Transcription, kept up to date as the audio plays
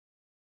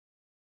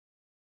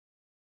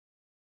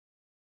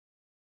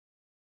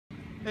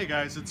Hey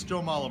guys, it's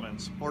Joe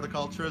Meulemans,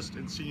 horticulturist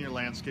and senior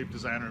landscape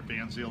designer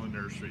at Zeeland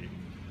Nursery.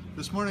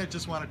 This morning I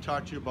just want to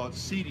talk to you about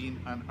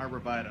seeding on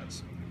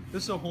arborvitaes.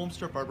 This is a home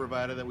strip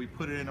arborvitae that we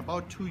put in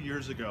about 2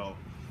 years ago.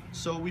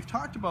 So we've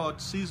talked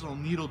about seasonal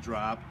needle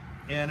drop,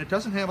 and it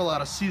doesn't have a lot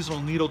of seasonal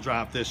needle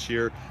drop this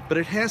year, but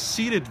it has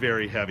seeded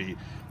very heavy.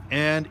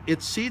 And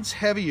it seeds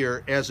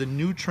heavier as a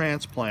new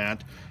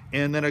transplant,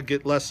 and then it'll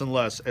get less and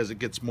less as it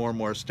gets more and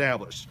more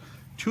established.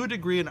 To a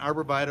degree, an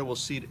arborvitae will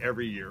seed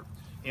every year.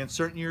 And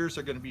certain years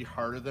are going to be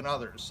harder than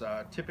others.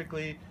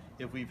 Typically,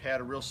 if we've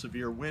had a real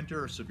severe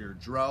winter or severe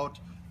drought,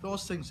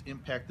 those things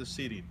impact the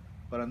seeding.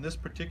 But on this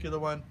particular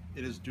one,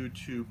 it is due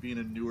to being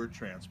a newer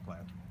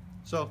transplant.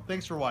 So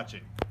thanks for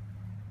watching.